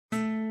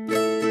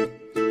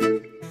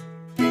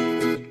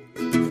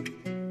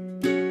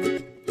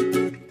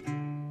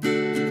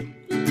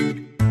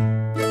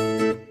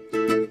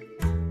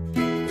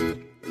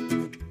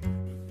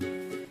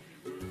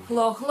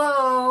Hello,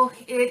 hello.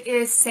 It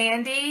is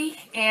Sandy,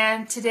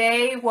 and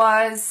today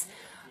was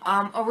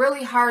a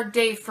really hard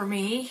day for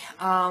me.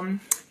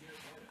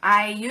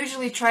 I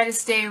usually try to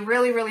stay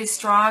really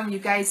strong. You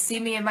guys see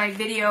me in my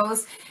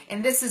videos,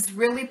 and this is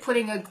really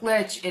putting a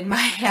glitch in my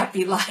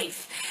happy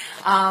life.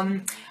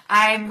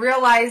 I'm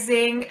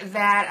realizing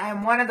that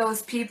I'm one of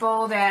those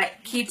people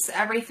that keeps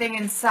everything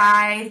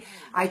inside.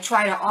 I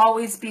try to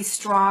always be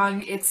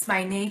strong. It's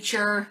my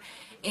nature.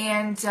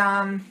 And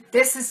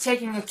this is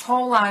taking a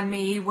toll on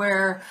me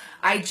where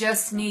I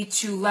just need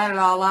to let it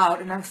all out.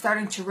 And I'm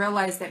starting to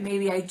realize that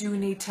maybe I do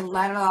need to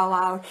let it all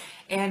out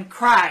and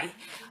cry.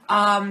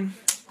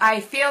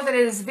 I feel that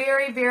it is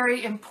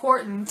very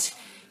important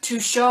to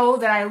show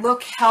that I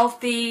look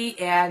healthy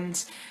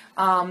and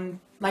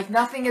like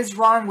nothing is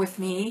wrong with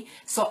me.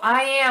 So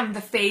I am the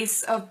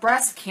face of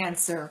breast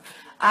cancer.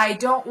 I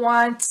don't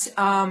want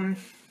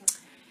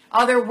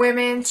other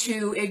women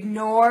to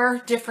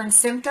ignore different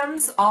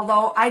symptoms,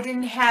 although I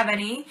didn't have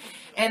any.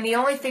 And the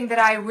only thing that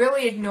I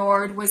really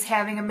ignored was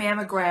having a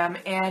mammogram.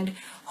 And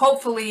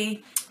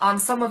hopefully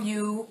some of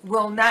you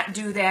will not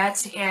do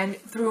that. And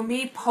through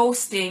me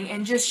posting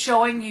and just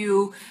showing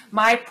you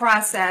my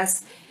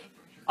process,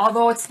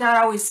 although it's not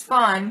always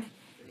fun,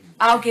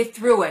 I'll get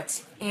through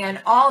it.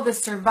 And all the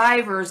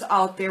survivors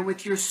out there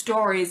with your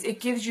stories, it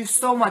gives you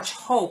so much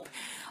hope.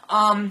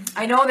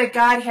 I know that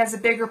God has a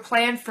bigger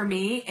plan for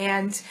me,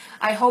 and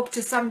I hope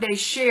to someday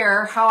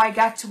share how I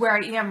got to where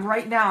I am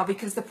right now,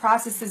 because the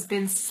process has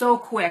been so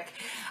quick.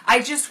 I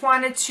just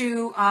wanted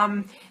to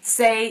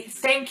say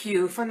thank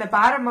you from the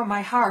bottom of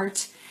my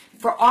heart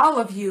for all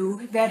of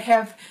you that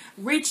have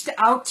reached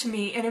out to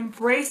me and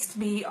embraced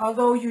me,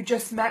 although you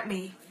just met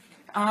me.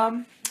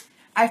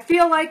 I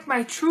feel like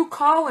my true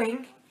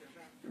calling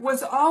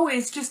was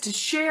always just to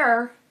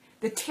share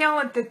the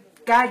talent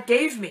that God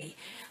gave me.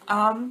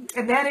 And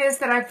that is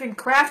that I've been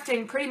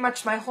crafting pretty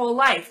much my whole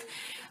life.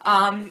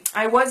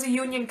 I was a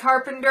union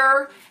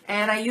carpenter,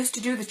 and I used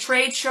to do the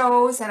trade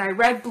shows, and I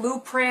read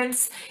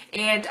blueprints,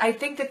 and I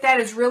think that that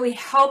has really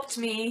helped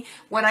me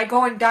when I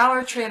go in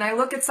Dollar Tree and I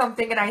look at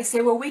something and I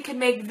say, well, we can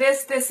make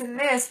this, this, and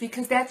this,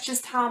 because that's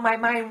just how my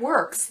mind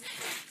works.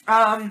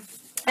 And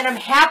I'm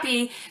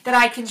happy that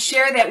I can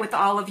share that with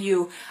all of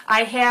you.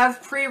 I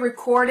have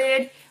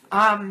pre-recorded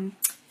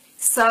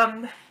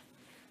some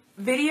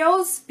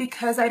videos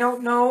because I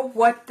don't know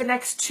what the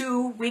next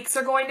 2 weeks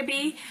are going to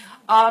be.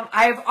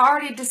 I've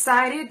already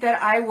decided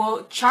that I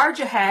will charge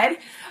ahead,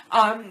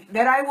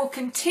 that I will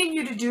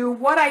continue to do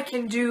what I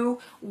can do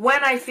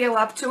when I feel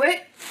up to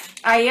it.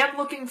 I am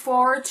looking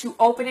forward to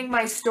opening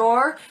my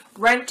store,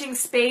 renting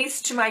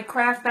space to my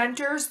craft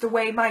vendors the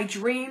way my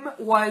dream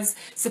was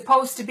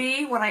supposed to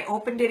be when I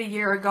opened it a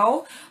year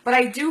ago. But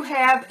I do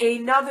have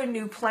another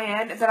new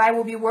plan that I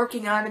will be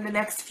working on in the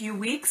next few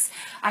weeks.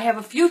 I have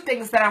a few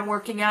things that I'm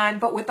working on,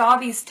 but with all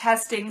these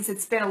testings,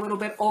 it's been a little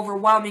bit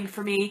overwhelming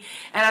for me,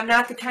 and I'm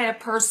not the kind of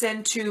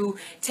person to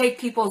take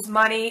people's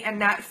money and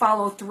not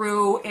follow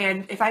through.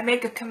 And if I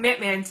make a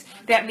commitment,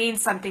 that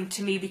means something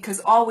to me,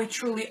 because all we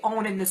truly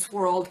own in this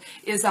world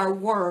is our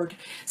word.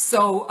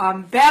 So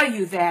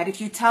value that. If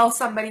you tell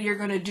somebody you're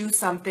going to do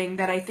something,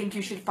 that I think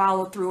you should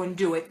follow through and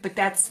do it. But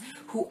that's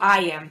who I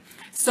am.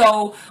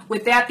 So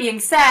with that being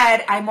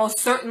said, I most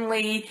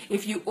certainly,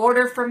 if you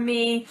order from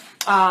me,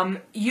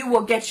 you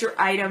will get your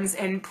items,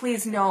 and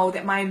please know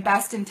that my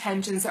best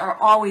intentions are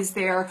always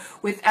there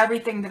with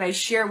everything that I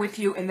share with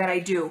you and that I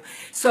do.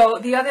 So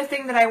the other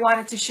thing that I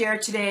wanted to share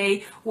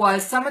today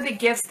was some of the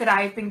gifts that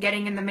I've been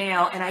getting in the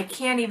mail, and I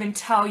can't even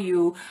tell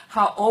you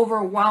how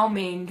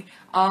overwhelming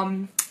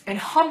and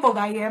humbled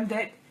I am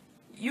that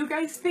you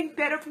guys think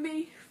that of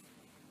me.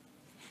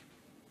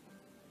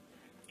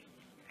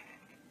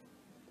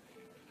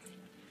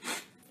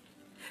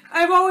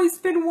 I've always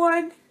been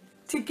one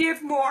to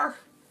give more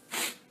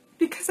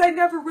because I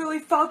never really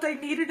felt I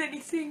needed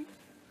anything.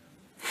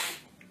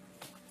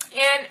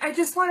 And I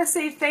just want to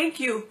say thank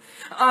you.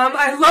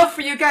 I'd love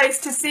for you guys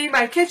to see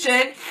my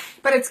kitchen,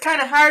 but it's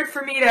kind of hard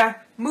for me to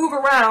move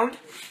around.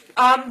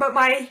 But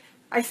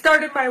I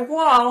started my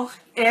wall,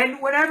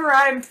 and whenever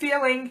I'm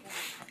feeling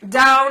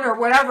down or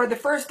whatever, the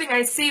first thing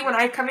I see when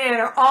I come in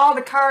are all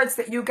the cards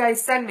that you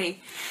guys send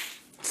me.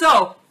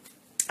 So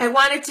I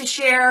wanted to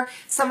share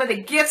some of the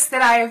gifts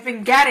that I have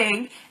been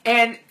getting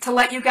and to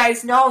let you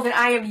guys know that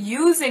I am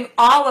using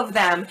all of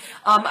them.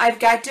 I've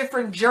got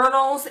different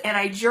journals, and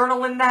I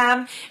journal in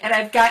them, and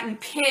I've gotten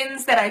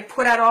pins that I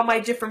put on all my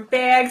different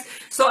bags.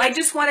 So I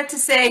just wanted to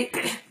say,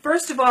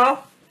 first of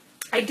all,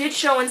 I did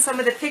show in some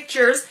of the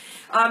pictures.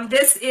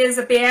 This is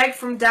a bag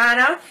from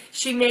Donna.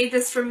 She made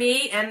this for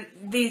me, and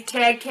the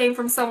tag came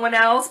from someone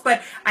else,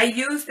 but I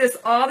use this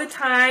all the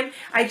time.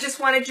 I just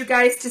wanted you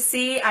guys to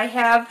see. I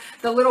have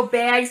the little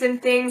bags and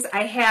things.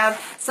 I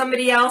have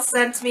somebody else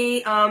sent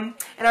me, and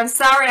I'm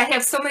sorry, I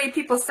have so many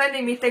people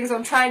sending me things.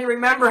 I'm trying to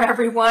remember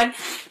everyone,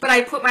 but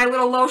I put my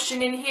little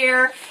lotion in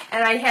here,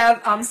 and I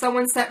have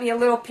someone sent me a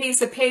little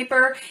piece of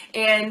paper,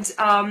 and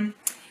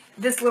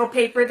this little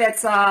paper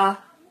that's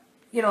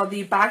you know,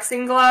 the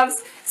boxing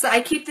gloves. So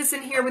I keep this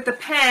in here with a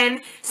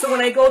pen, so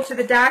when I go to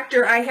the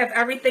doctor, I have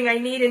everything I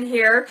need in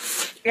here.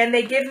 And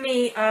they give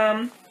me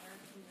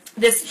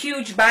this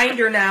huge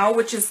binder now,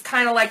 which is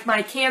kind of like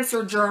my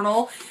cancer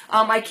journal.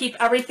 I keep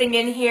everything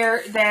in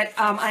here that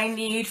I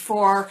need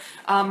for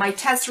my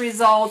test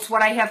results,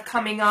 what I have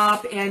coming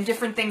up, and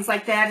different things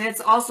like that. And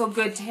it's also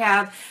good to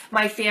have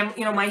my family,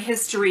 you know, my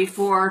history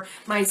for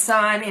my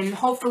son and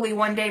hopefully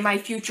one day my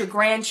future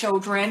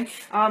grandchildren,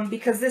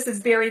 because this is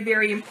very,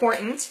 very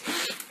important.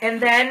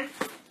 And then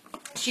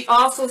she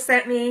also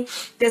sent me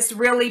this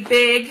really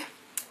big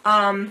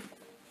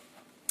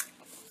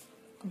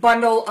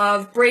bundle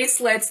of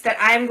bracelets that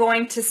I'm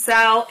going to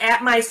sell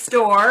at my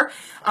store.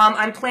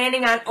 I'm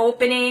planning on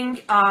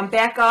opening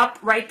back up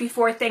right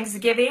before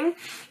Thanksgiving,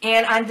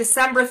 and on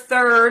December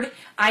 3rd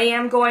I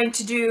am going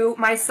to do,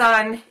 my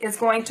son is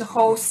going to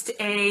host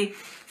a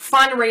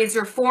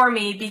fundraiser for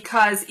me,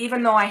 because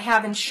even though I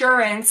have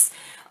insurance,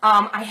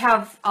 I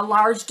have a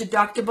large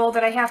deductible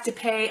that I have to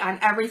pay on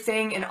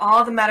everything, and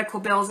all the medical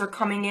bills are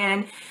coming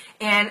in.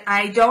 And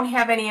I don't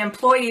have any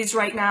employees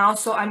right now,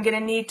 so I'm going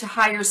to need to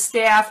hire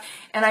staff,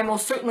 and I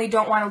most certainly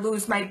don't want to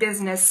lose my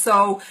business.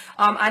 So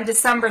on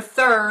December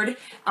 3rd,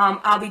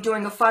 I'll be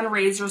doing a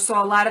fundraiser, so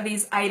a lot of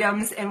these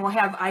items, and we'll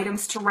have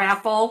items to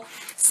raffle.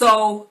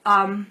 So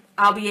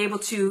I'll be able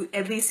to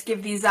at least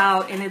give these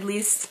out and at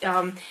least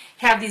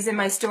have these in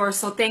my store.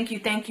 So thank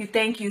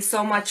you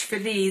so much for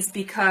these,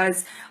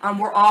 because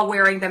we're all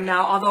wearing them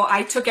now. Although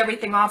I took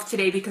everything off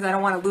today because I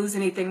don't want to lose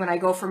anything when I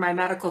go for my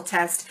medical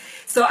test.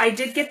 So I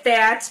did get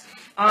that.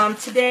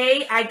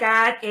 Today I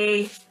got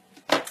a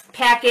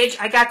package.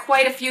 I got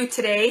quite a few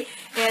today.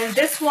 And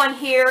this one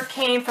here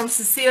came from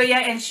Cecilia,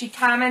 and she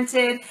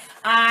commented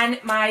on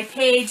my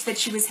page that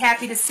she was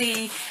happy to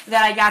see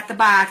that I got the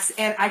box.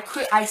 And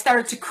I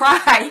started to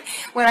cry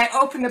when I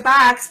opened the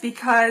box,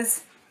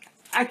 because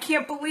I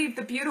can't believe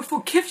the beautiful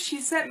gift she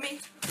sent me.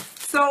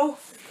 So,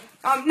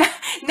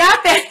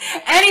 not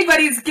that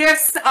anybody's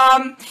gifts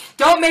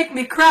don't make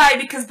me cry,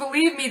 because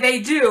believe me, they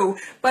do.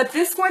 But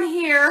this one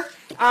here,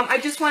 I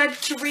just wanted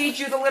to read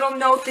you the little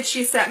note that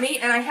she sent me.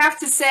 And I have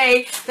to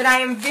say that I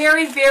am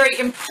very, very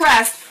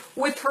impressed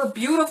with her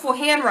beautiful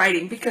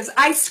handwriting, because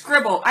I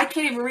scribble. I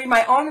can't even read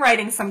my own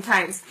writing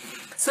sometimes.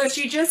 So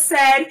she just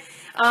said,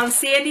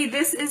 Sandy,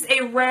 this is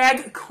a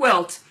rag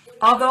quilt.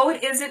 Although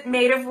it isn't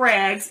made of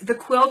rags, the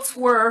quilts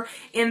were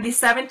in the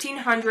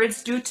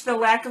 1700s due to the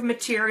lack of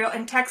material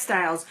and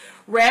textiles.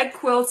 Rag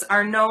quilts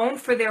are known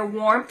for their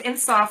warmth and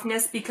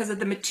softness because of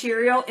the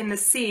material in the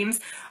seams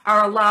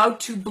are allowed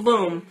to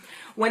bloom.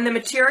 When the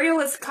material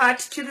is cut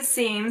to the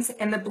seams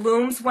and it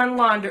blooms when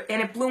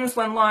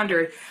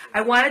laundered,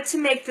 I wanted to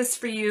make this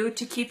for you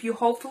to keep you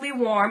hopefully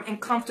warm and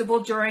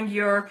comfortable during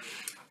your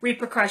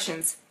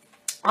repercussions.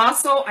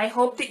 Also, I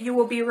hope that you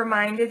will be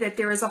reminded that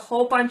there is a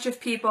whole bunch of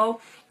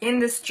people in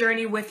this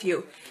journey with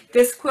you.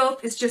 This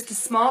quilt is just a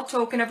small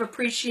token of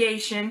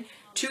appreciation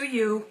to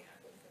you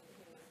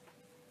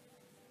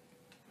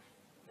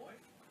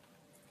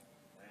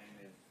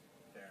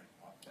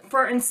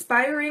for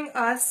inspiring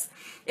us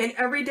in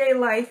everyday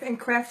life and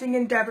crafting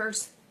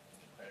endeavors.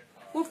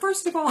 Well,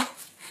 first of all,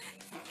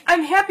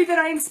 I'm happy that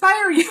I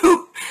inspire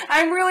you.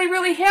 I'm really,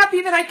 really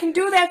happy that I can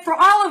do that for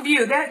all of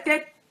you.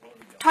 That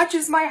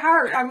touches my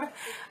heart.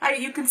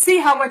 You can see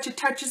how much it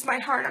touches my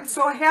heart. I'm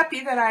so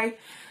happy that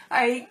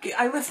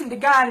I listen to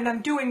God and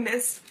I'm doing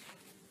this.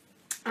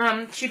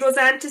 She goes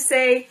on to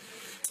say,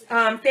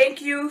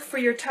 thank you for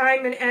your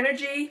time and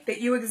energy that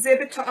you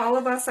exhibit to all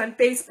of us on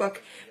Facebook.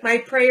 My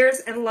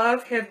prayers and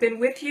love have been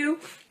with you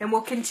and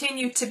will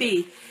continue to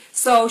be.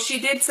 So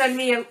she did send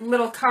me a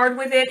little card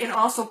with it and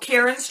also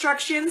care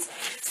instructions.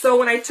 So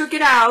when I took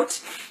it out,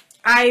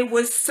 I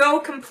was so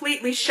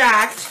completely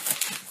shocked,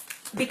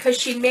 because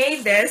she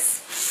made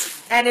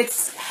this, and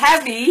it's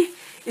heavy.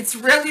 It's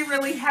really,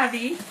 really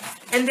heavy.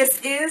 And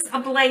this is a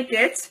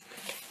blanket,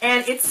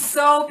 and it's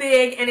so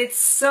big, and it's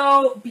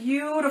so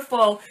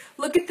beautiful.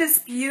 Look at this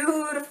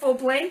beautiful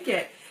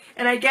blanket.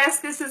 And I guess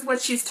this is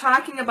what she's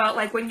talking about,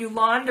 like when you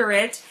launder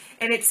it,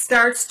 and it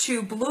starts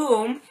to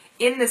bloom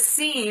in the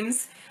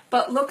seams.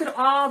 But look at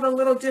all the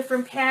little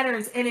different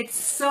patterns, and it's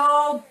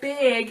so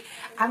big.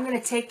 I'm going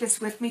to take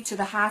this with me to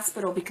the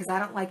hospital because I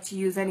don't like to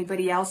use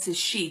anybody else's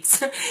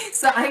sheets.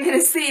 So I'm going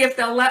to see if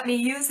they'll let me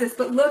use this.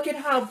 But look at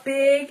how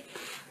big,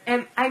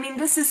 and I mean,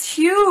 this is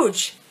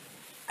huge.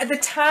 The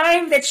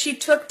time that she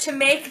took to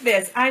make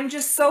this, I'm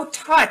just so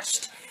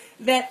touched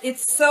that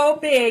it's so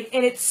big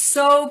and it's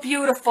so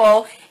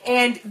beautiful,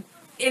 and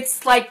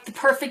it's like the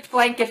perfect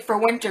blanket for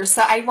winter.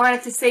 So I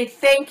wanted to say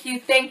thank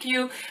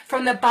you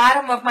from the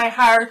bottom of my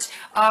heart.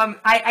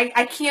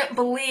 I can't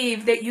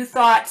believe that you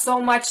thought so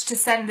much to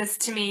send this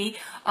to me.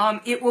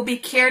 it will be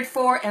cared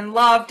for and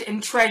loved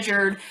and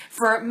treasured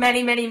for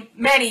many, many,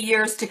 many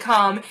years to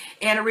come,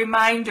 and a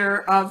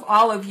reminder of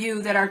all of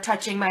you that are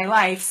touching my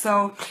life.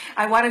 So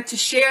I wanted to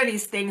share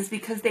these things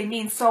because they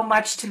mean so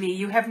much to me.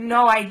 You have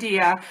no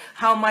idea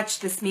how much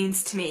this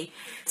means to me.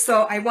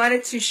 So I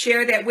wanted to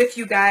share that with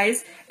you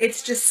guys.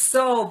 It's just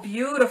so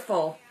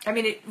beautiful. I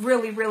mean, it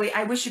really, really,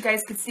 I wish you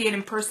guys could see it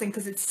in person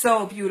because it's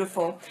so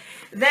beautiful.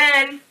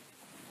 Then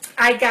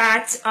I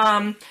got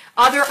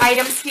other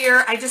items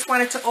here. I just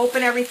wanted to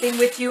open everything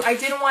with you. I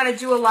didn't want to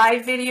do a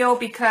live video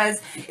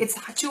because it's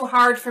too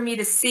hard for me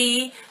to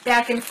see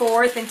back and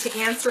forth and to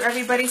answer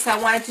everybody. So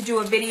I wanted to do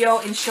a video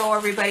and show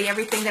everybody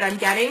everything that I'm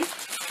getting.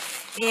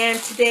 And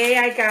today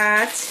I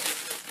got,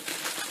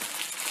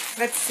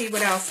 let's see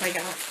what else I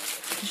got.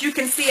 As you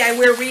can see, I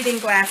wear reading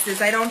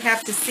glasses. I don't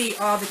have to see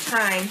all the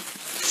time.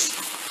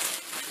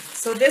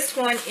 So this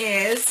one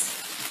is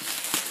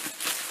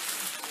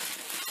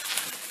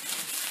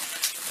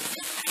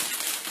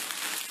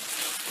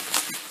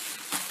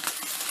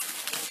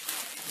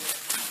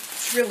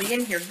really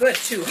in here good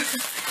too.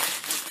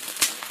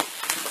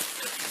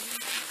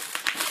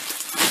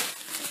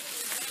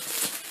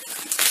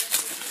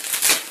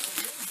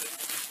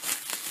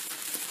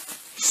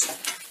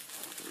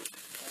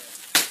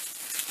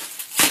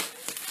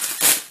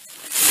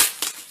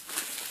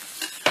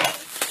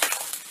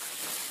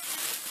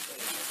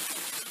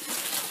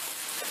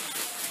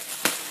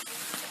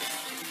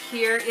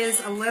 Here is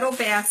a little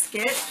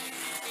basket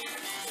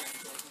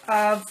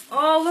of,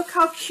 oh, look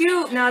how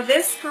cute. Now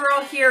this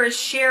girl here is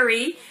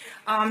Sherry.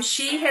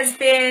 She has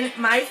been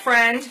my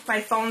friend. My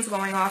phone's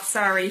going off,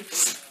 sorry.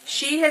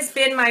 She has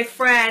been my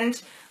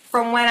friend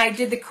from when I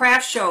did the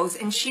craft shows,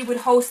 and she would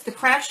host the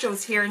craft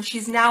shows here, and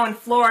she's now in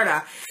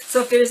Florida.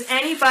 So if there's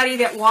anybody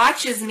that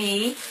watches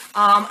me,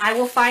 I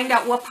will find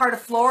out what part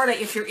of Florida,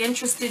 if you're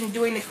interested in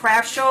doing the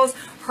craft shows.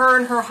 Her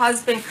and her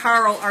husband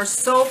Carl are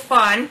so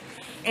fun.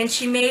 And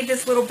she made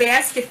this little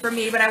basket for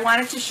me, but I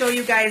wanted to show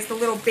you guys the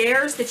little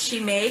bears that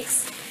she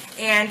makes.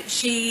 And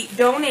she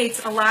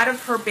donates a lot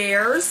of her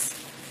bears,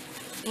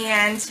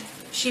 and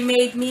she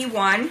made me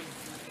one.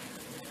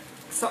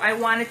 So I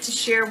wanted to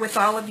share with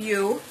all of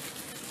you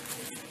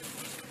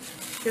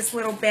this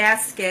little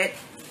basket.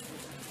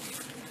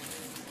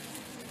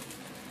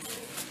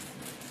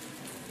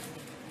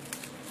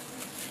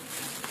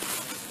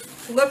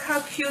 Look how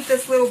cute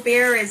this little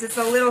bear is. It's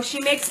a little, she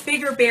makes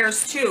bigger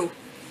bears too.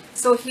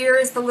 So here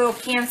is the little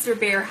cancer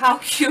bear. How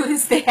cute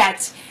is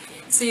that?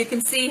 So you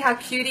can see how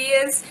cute he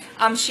is.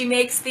 She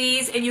makes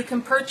these, and you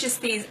can purchase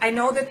these. I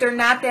know that they're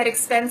not that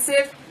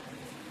expensive,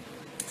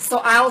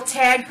 so I'll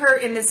tag her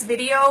in this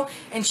video,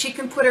 and she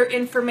can put her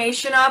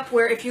information up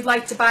where if you'd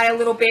like to buy a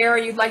little bear or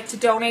you'd like to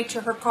donate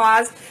to her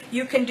cause,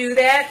 you can do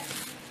that.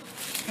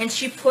 And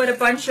she put a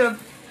bunch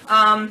of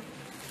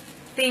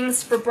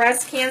things for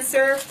breast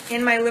cancer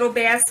in my little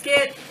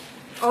basket.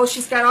 Oh,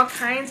 she's got all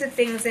kinds of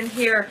things in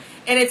here.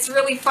 And it's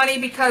really funny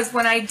because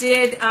when I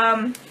did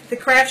the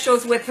craft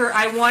shows with her,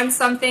 I won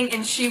something,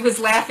 and she was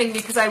laughing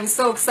because I was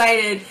so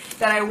excited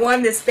that I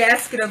won this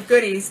basket of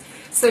goodies.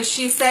 So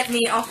she sent me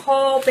a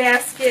whole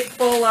basket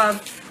full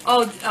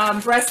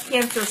of breast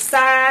cancer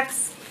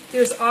socks.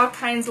 There's all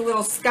kinds of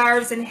little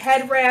scarves and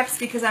head wraps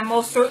because I'm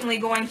most certainly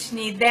going to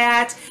need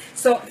that.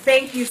 So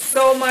thank you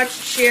so much,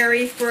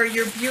 Sherry, for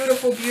your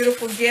beautiful,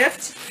 beautiful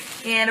gift.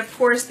 And of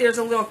course, there's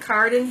a little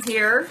card in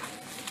here.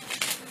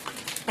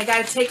 I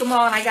got to take them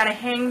all and I got to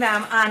hang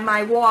them on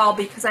my wall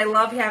because I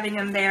love having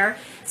them there.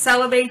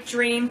 Celebrate,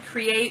 dream,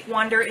 create,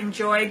 wonder,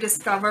 enjoy,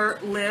 discover,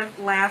 live,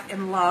 laugh,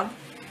 and love.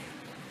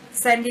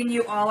 Sending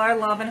you all our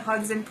love and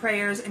hugs and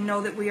prayers, and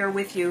know that we are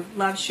with you.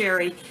 Love,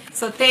 Sherry.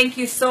 So thank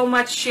you so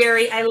much,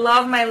 Sherry. I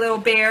love my little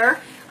bear.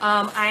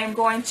 I am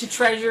going to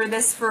treasure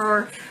this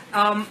for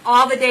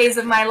all the days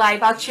of my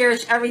life. I'll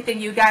cherish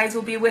everything. You guys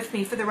will be with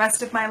me for the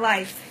rest of my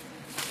life.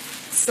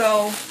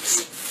 So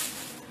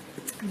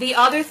the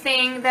other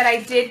thing that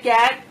I did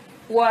get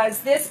was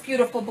this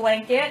beautiful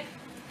blanket,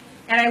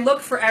 and I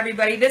looked for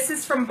everybody. This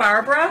is from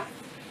Barbara,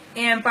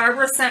 and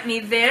Barbara sent me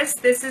this.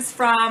 This is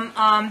from,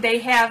 they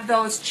have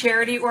those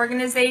charity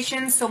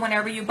organizations, so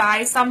whenever you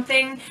buy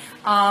something,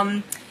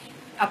 a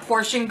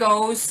portion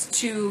goes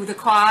to the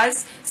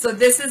cause. So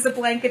this is a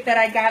blanket that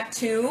I got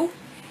too.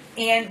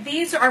 And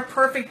these are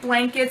perfect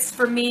blankets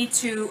for me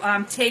to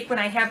take when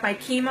I have my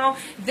chemo.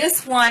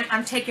 This one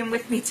I'm taking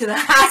with me to the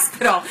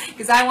hospital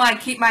because I want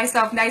to keep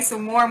myself nice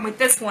and warm with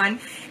this one.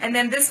 And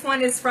then this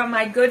one is from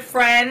my good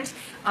friend.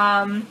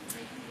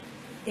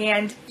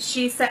 And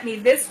she sent me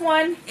this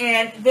one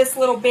and this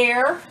little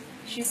bear.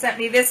 She sent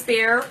me this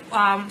bear.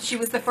 She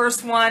was the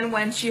first one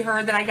when she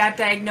heard that I got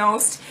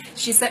diagnosed.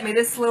 She sent me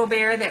this little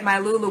bear that my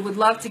Lulu would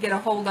love to get a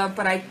hold of,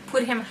 but I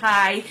put him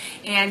high,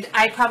 and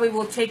I probably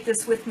will take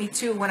this with me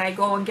too when I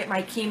go and get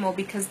my chemo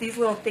because these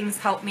little things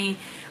help me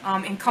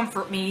and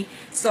comfort me.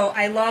 So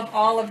I love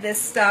all of this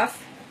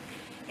stuff.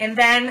 And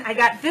then I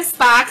got this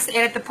box, and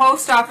at the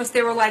post office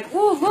they were like,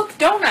 "Ooh, look,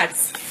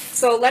 donuts."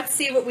 So let's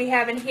see what we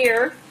have in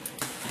here.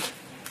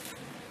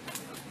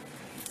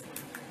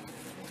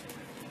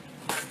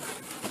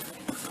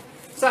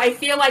 So I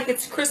feel like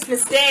it's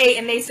Christmas Day,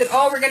 and they said,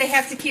 oh, we're going to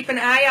have to keep an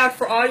eye out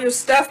for all your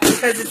stuff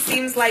because it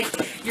seems like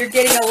you're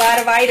getting a lot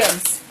of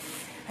items.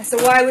 I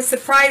said, well, I was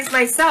surprised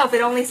myself.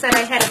 It only said I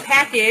had a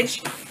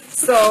package,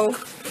 so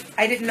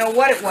I didn't know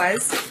what it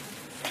was.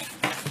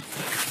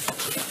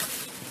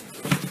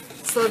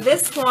 So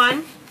this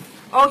one,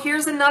 oh,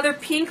 here's another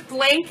pink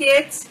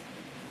blanket.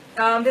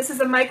 This is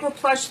a micro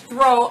plush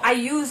throw. I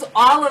use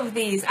all of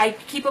these. I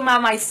keep them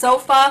on my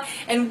sofa,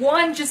 and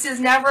one just is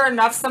never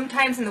enough.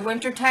 Sometimes in the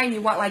wintertime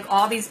you want like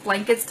all these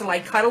blankets to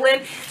like cuddle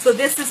in. So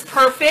this is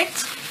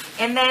perfect.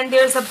 And then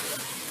there's a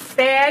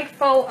bag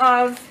full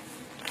of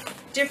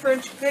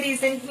different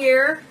goodies in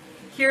here.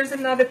 Here's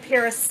another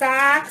pair of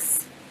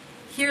socks.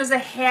 Here's a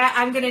hat.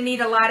 I'm going to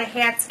need a lot of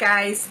hats,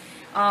 guys.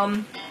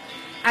 I'm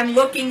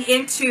looking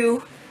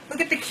into,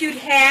 look at the cute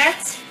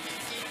hat.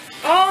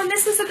 Oh, and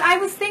this is, I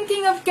was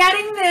thinking of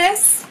getting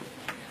this.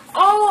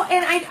 Oh,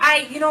 and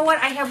I, you know what?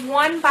 I have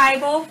one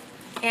Bible,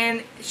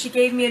 and she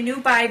gave me a new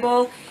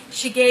Bible.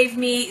 She gave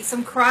me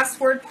some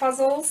crossword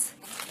puzzles,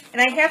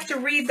 and I have to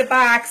read the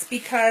box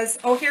because,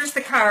 oh, here's the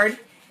card,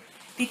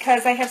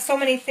 because I have so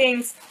many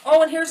things.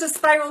 Oh, and here's a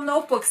spiral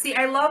notebook. See,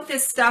 I love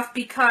this stuff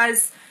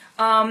because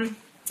I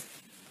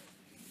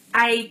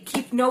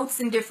keep notes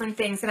in different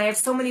things, and I have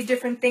so many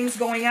different things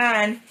going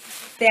on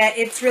that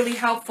it's really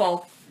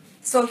helpful.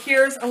 So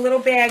here's a little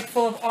bag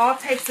full of all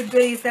types of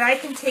goodies that I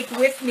can take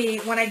with me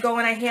when I go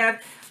and I have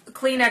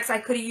Kleenex. I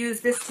could have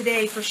used this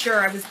today for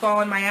sure. I was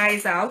bawling my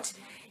eyes out.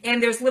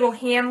 And there's little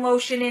hand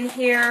lotion in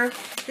here.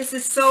 This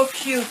is so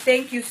cute.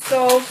 Thank you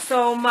so,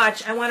 so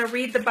much. I want to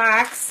read the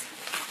box.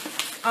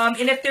 And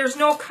if there's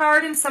no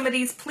card in some of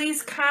these,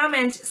 please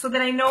comment so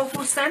that I know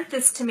who sent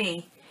this to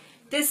me.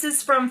 This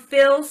is from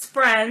Phil's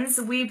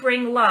Friends. We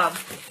Bring Love.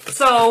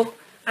 So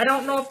I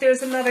don't know if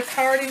there's another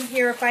card in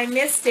here if I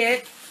missed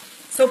it.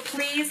 So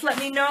please let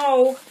me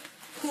know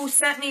who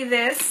sent me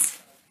this.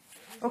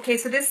 Okay,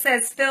 so this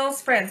says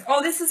Phil's Friends.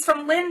 Oh, this is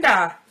from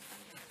Linda.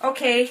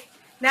 Okay,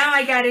 now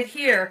I got it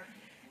here.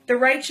 The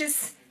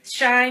righteous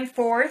shine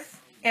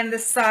forth and the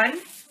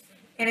sun.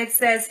 And it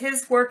says,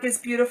 his work is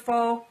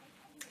beautiful.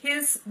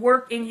 His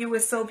work in you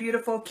is so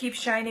beautiful. Keep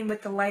shining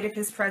with the light of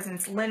his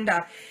presence.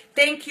 Linda,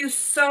 thank you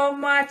so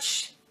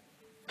much.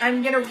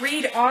 I'm going to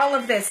read all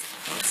of this.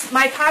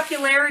 My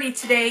popularity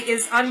today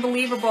is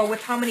unbelievable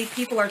with how many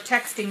people are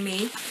texting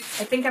me.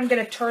 I think I'm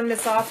going to turn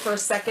this off for a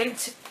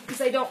second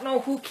because I don't know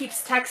who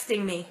keeps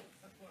texting me.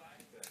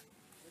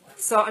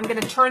 So I'm going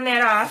to turn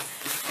that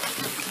off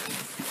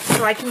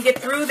so I can get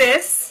through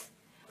this.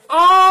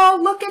 Oh,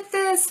 look at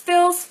this.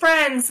 Phil's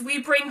Friends. We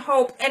Bring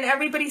Hope. And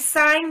everybody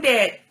signed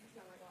it.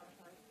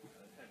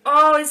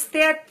 Oh,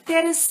 that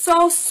is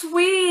so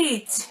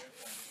sweet.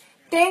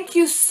 Thank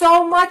you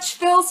so much,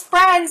 Phil's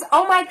Friends.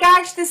 Oh my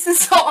gosh, this is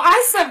so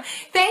awesome.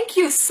 Thank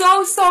you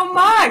so, so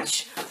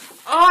much.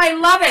 Oh, I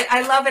love it.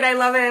 I love it. I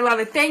love it. I love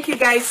it. Thank you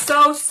guys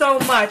so, so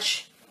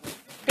much.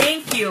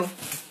 Thank you.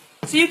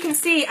 So you can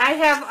see I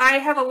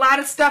have a lot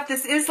of stuff.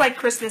 This is like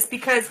Christmas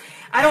because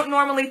I don't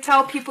normally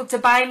tell people to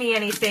buy me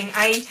anything.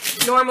 I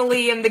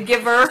normally am the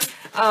giver.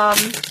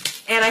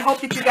 And I hope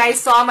that you guys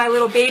saw my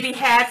little baby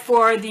hat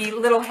for the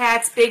Little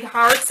Hats Big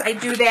Hearts. I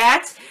do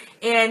that.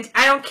 And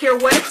I don't care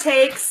what it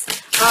takes.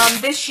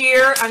 This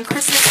year on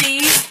Christmas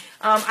Eve,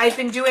 I've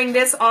been doing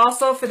this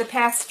also for the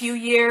past few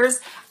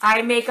years.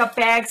 I make up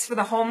bags for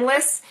the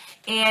homeless.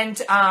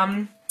 And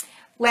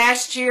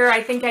last year,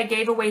 I think I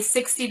gave away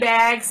 60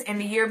 bags. And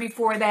the year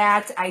before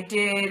that, I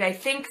did, I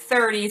think,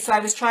 30. So I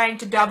was trying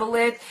to double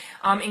it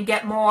and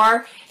get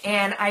more.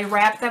 And I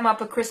wrapped them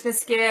up a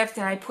Christmas gift.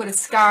 And I put a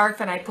scarf.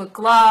 And I put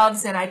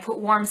gloves. And I put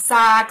warm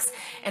socks.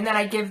 And then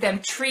I give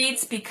them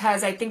treats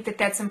because I think that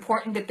that's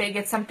important that they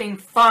get something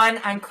fun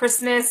on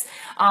Christmas.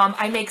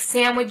 I make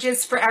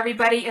sandwiches for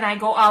everybody. And I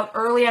go out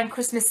early on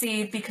Christmas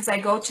Eve because I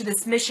go to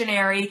this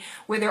missionary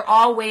where they're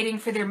all waiting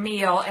for their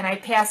meal. And I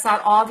pass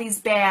out all these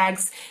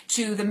bags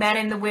to the men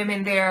and the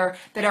women there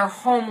that are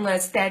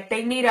homeless, that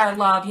they need our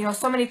love. You know,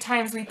 so many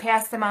times we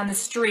pass them on the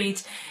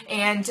street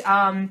and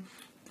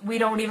we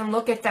don't even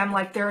look at them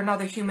like they're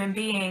another human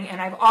being.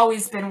 And I've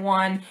always been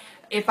one.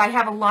 If I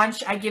have a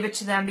lunch, I give it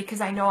to them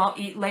because I know I'll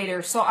eat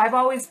later. So I've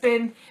always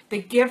been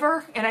the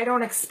giver, and I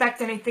don't expect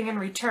anything in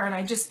return.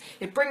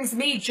 It brings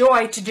me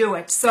joy to do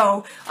it.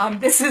 So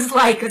this is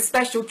like a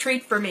special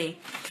treat for me.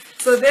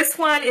 So this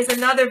one is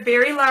another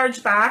very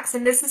large box,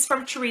 and this is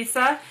from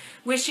Teresa.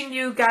 Wishing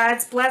you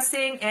God's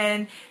blessing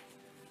and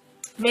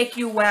make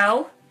you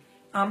well.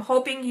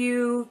 Hoping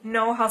you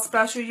know how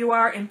special you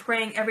are and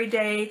praying every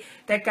day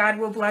that God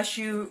will bless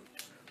you,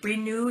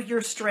 renew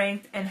your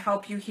strength, and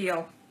help you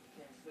heal.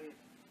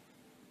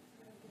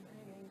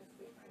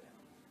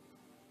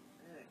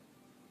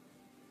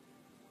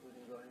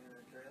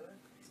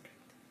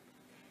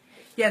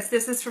 Yes,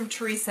 this is from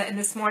Teresa, and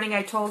this morning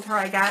I told her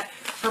I got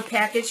her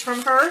package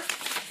from her.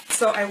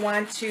 So I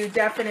want to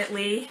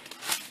definitely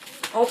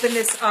open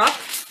this up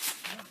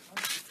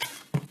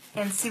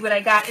and see what I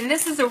got. And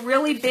this is a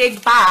really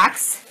big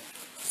box.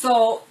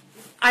 So,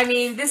 I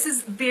mean, this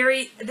is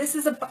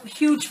a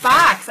huge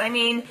box. I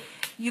mean,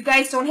 You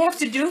guys don't have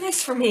to do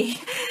this for me.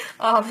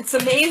 It's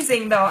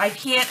amazing, though. I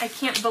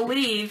can't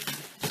believe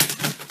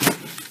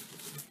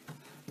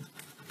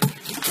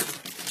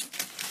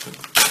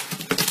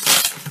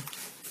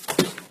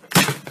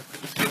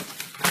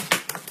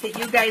that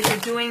you guys are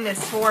doing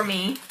this for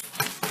me.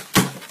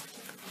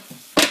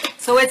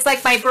 So it's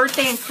like my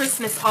birthday and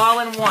Christmas all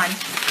in one.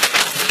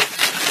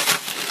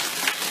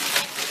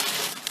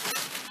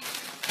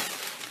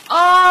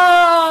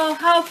 Oh,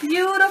 how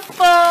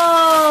beautiful.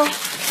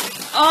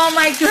 Oh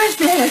my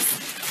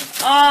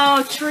goodness.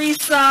 Oh,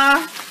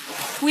 Teresa,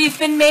 we've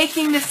been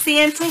making the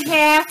Santa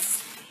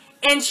hats,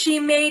 and she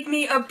made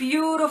me a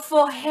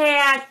beautiful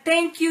hat.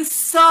 Thank you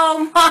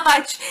so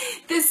much.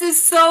 This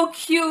is so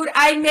cute.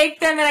 I make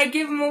them and I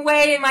give them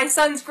away, and my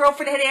son's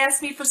girlfriend had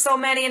asked me for so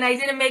many, and I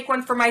didn't make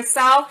one for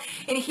myself.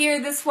 And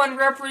here, this one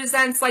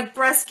represents like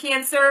breast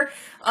cancer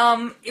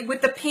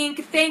with the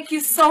pink. Thank you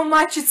so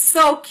much. It's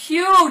so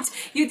cute.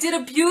 You did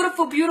a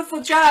beautiful,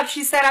 beautiful job.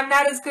 She said, I'm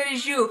not as good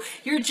as you.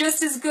 You're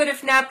just as good,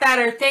 if not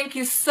better. Thank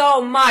you so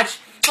much.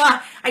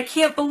 I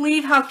can't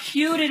believe how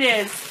cute it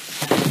is.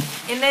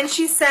 And then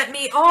she sent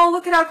me, oh,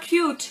 look at how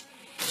cute.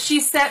 She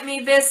sent me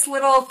this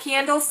little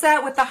candle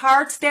set with the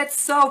hearts. That's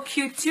so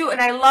cute, too.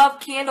 And I love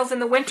candles in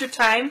the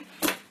wintertime.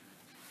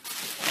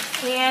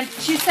 And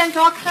she sent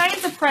all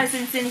kinds of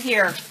presents in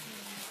here.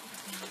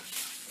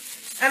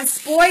 I'm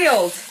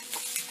spoiled.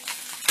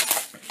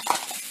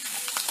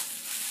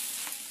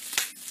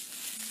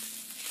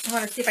 I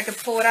want to see if I can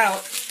pull it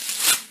out.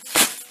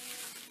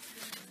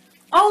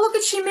 Oh, look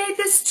at, she made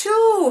this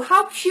too.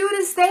 How cute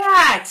is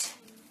that?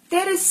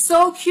 That is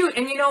so cute.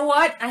 And you know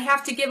what? I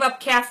have to give up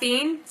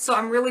caffeine, so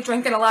I'm really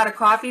drinking a lot of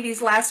coffee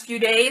these last few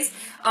days.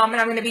 And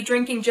I'm going to be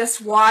drinking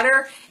just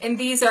water. And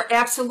these are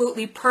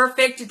absolutely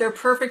perfect. They're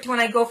perfect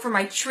when I go for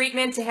my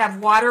treatment to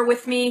have water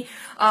with me.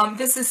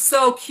 This is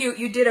so cute.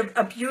 You did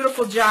a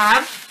beautiful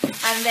job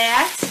on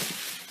that.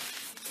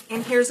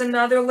 And here's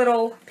another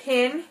little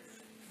pin.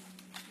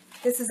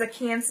 This is a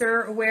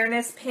cancer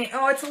awareness pin.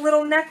 Oh, it's a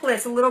little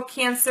necklace, a little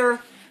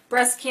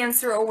breast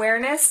cancer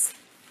awareness.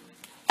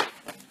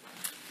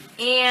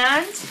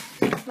 And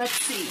let's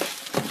see.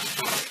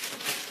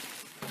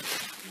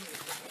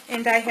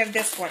 And I have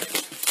this one.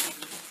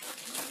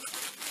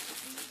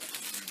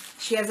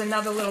 She has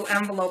another little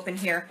envelope in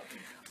here.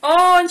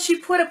 Oh, and she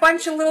put a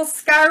bunch of little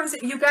scarves.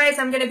 You guys,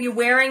 I'm going to be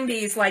wearing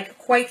these like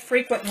quite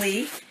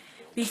frequently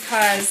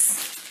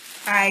because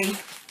I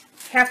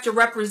have to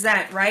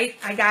represent, right?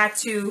 I got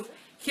to.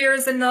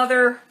 Here's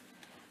another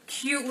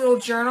cute little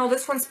journal.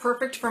 This one's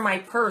perfect for my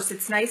purse.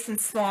 It's nice and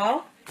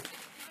small.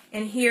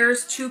 And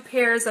here's 2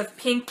 pairs of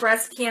pink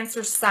breast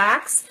cancer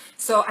socks.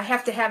 So I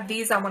have to have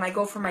these on when I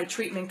go for my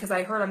treatment because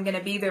I heard I'm going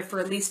to be there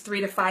for at least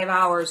 3 to 5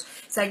 hours.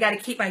 So I got to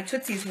keep my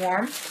tootsies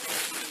warm.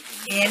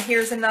 And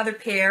here's another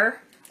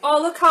pair.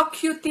 Oh, look how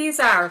cute these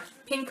are.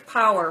 Pink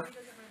Power.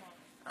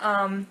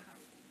 And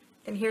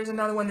here's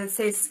another one that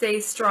says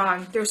Stay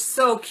Strong. They're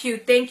so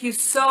cute. Thank you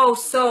so,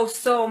 so,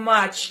 so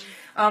much.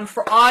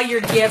 For all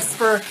your gifts,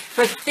 for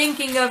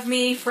thinking of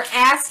me, for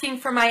asking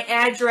for my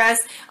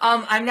address.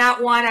 I'm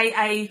not one,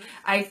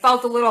 I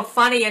felt a little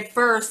funny at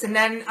first, and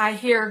then I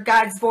hear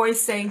God's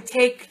voice saying,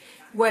 take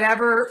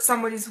whatever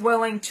somebody's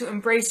willing to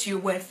embrace you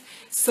with.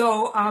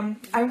 So I'm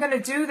going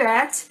to do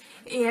that,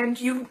 and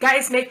you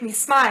guys make me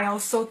smile,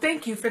 so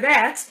thank you for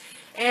that.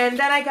 And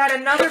then I got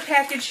another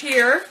package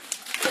here.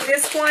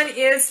 This one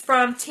is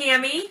from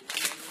Tammy.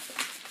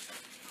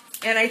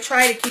 And I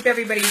try to keep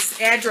everybody's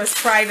address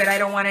private. I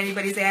don't want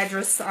anybody's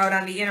address out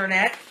on the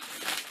internet.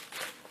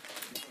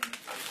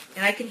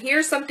 And I can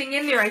hear something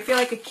in there. I feel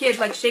like a kid,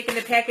 like shaking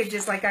the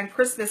packages like on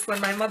Christmas when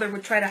my mother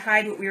would try to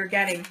hide what we were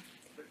getting.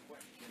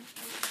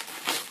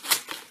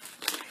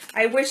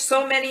 I wish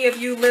so many of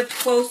you lived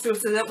closer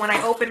so that when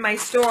I opened my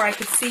store, I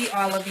could see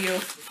all of you.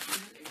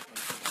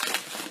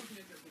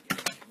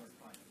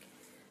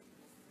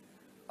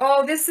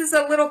 Oh, this is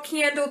a little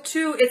candle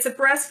too. It's a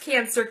breast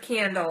cancer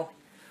candle.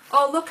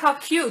 Oh, look how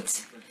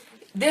cute.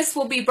 This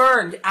will be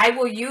burned. I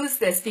will use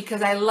this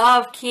because I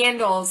love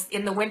candles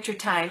in the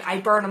wintertime. I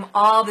burn them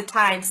all the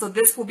time, so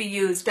this will be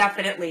used,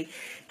 definitely.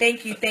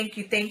 Thank you, thank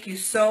you, thank you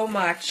so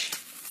much.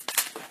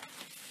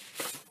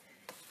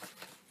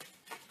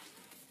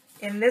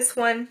 And this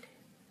one,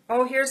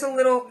 oh, here's a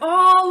little,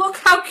 oh, look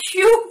how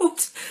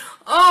cute.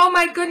 Oh,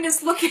 my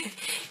goodness, look at it.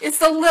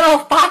 It's a little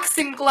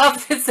boxing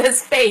glove that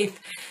says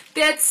Faith.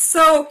 That's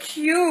so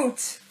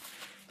cute.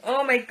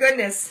 Oh, my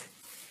goodness.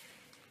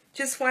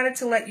 Just wanted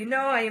to let you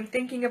know I am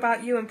thinking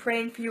about you and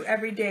praying for you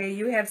every day.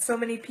 You have so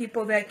many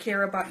people that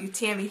care about you,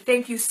 Tammy.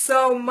 Thank you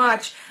so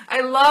much.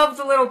 I love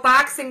the little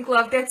boxing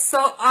glove. That's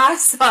so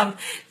awesome.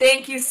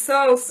 Thank you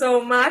so,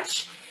 so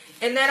much.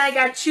 And then I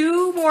got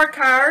 2 more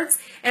cards.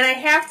 And I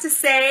have to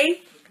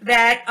say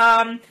that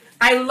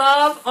I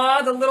love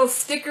all the little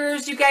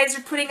stickers you guys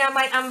are putting on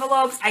my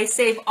envelopes. I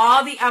save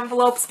all the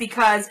envelopes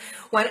because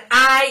when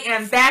I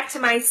am back to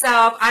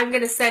myself, I'm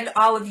going to send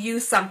all of you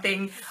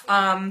something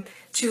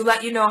to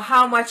let you know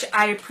how much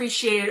I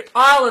appreciated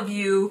all of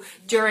you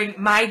during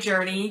my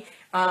journey.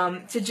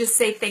 to just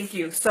say thank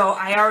you. So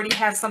I already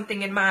have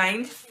something in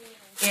mind,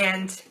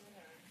 and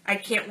I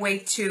can't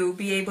wait to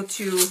be able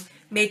to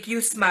make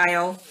you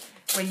smile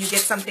when you get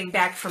something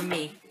back from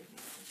me.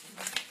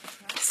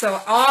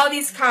 So all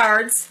these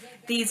cards,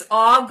 these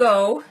all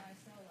go.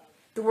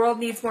 The world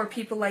needs more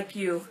people like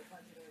you.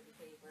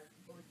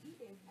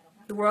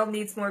 The world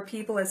needs more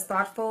people as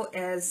thoughtful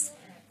as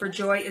for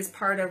joy is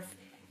part of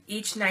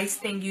each nice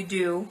thing you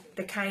do.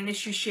 The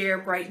kindness you share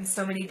brightens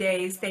so many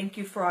days. Thank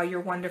you for all your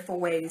wonderful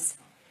ways.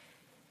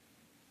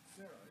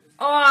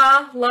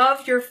 Aw,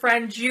 love your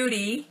friend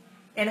Judy,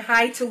 and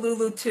hi to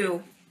Lulu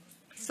too.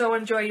 So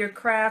enjoy your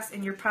crafts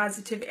and your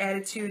positive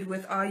attitude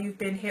with all you've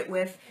been hit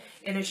with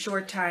in a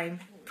short time.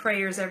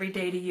 Prayers every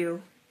day to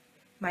you,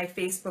 my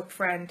Facebook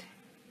friend.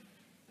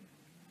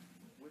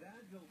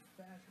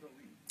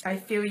 I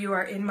feel you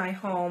are in my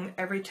home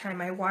every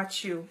time I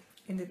watch you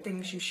and the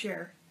things you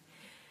share.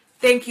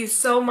 Thank you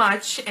so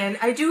much. And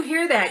I do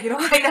hear that. You know,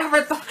 I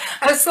never thought,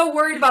 I was so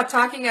worried about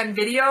talking on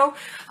video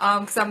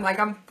because I'm like,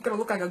 I'm going to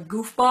look like a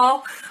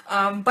goofball.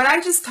 But I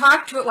just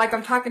talk to it like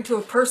I'm talking to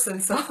a person.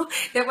 So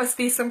that must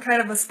be some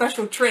kind of a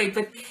special trait.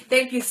 But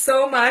thank you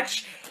so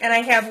much. And I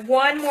have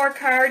one more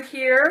card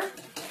here.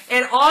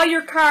 And all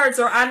your cards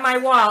are on my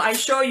wall. I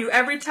show you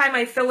every time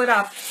I fill it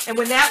up. And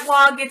when that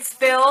wall gets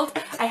filled,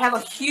 I have a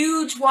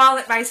huge wall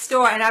at my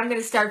store. And I'm going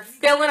to start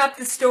filling up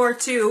the store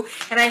too.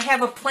 And I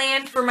have a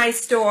plan for my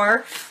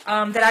store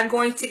that I'm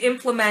going to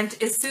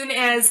implement as soon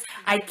as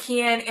I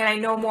can. And I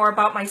know more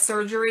about my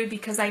surgery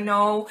because I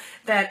know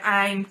that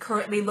I'm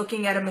currently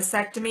looking at a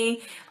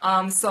mastectomy.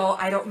 So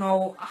I don't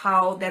know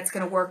how that's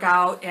going to work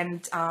out.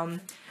 And I'll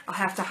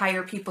have to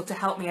hire people to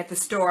help me at the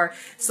store.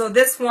 So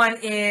this one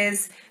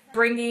is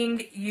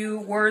bringing you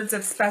words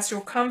of special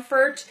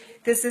comfort.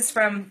 This is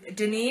from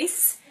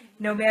Denise.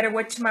 No matter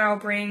what tomorrow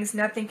brings,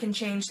 nothing can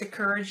change the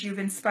courage you've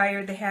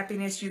inspired, the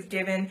happiness you've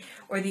given,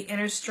 or the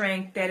inner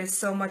strength that is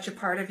so much a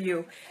part of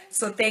you.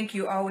 So thank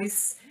you.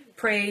 Always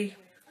pray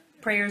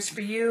prayers for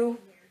you.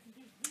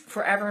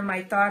 Forever in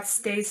my thoughts.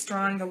 Stay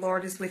strong. The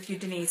Lord is with you,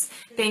 Denise.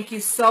 Thank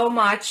you so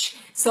much.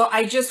 So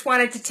I just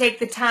wanted to take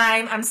the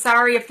time. I'm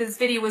sorry if this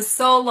video was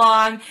so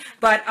long,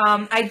 but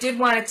I did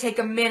want to take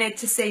a minute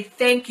to say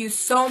thank you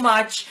so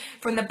much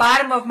from the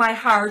bottom of my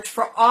heart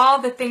for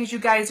all the things you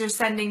guys are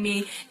sending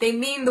me. They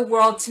mean the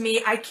world to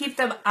me. I keep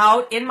them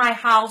out in my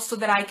house so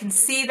that I can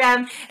see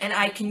them and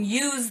I can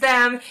use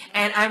them,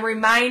 and I'm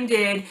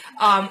reminded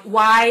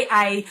why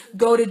I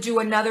go to do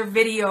another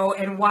video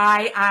and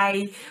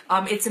why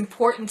it's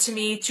important to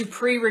me to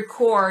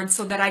pre-record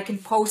so that I can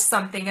post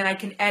something and I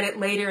can edit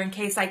later in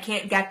case I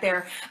can't get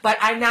there. But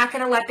I'm not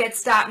going to let that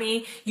stop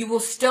me. You will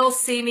still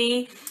see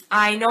me.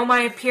 I know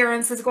my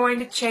appearance is going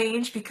to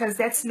change because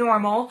that's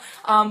normal,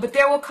 but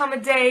there will come a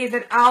day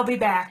that I'll be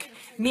back.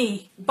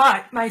 Me,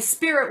 but my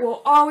spirit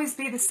will always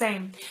be the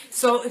same.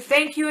 So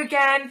thank you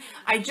again.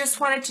 I just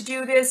wanted to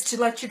do this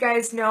to let you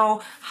guys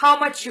know how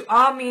much you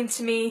all mean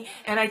to me,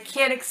 and I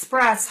can't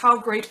express how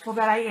grateful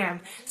that I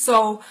am.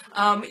 So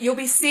you'll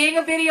be seeing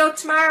a video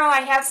tomorrow.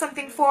 I have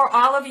something for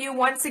all of you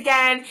once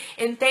again,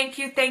 and thank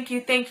you, thank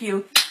you, thank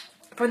you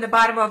from the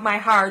bottom of my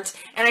heart.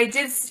 And I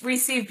did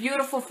receive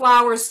beautiful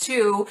flowers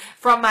too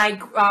from my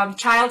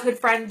childhood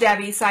friend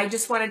Debbie, so I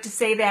just wanted to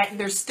say that. And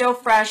they're still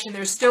fresh and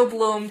they're still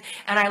bloomed,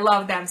 and I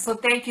love them. So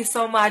thank you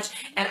so much,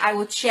 and I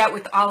will chat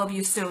with all of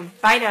you soon.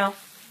 Bye now.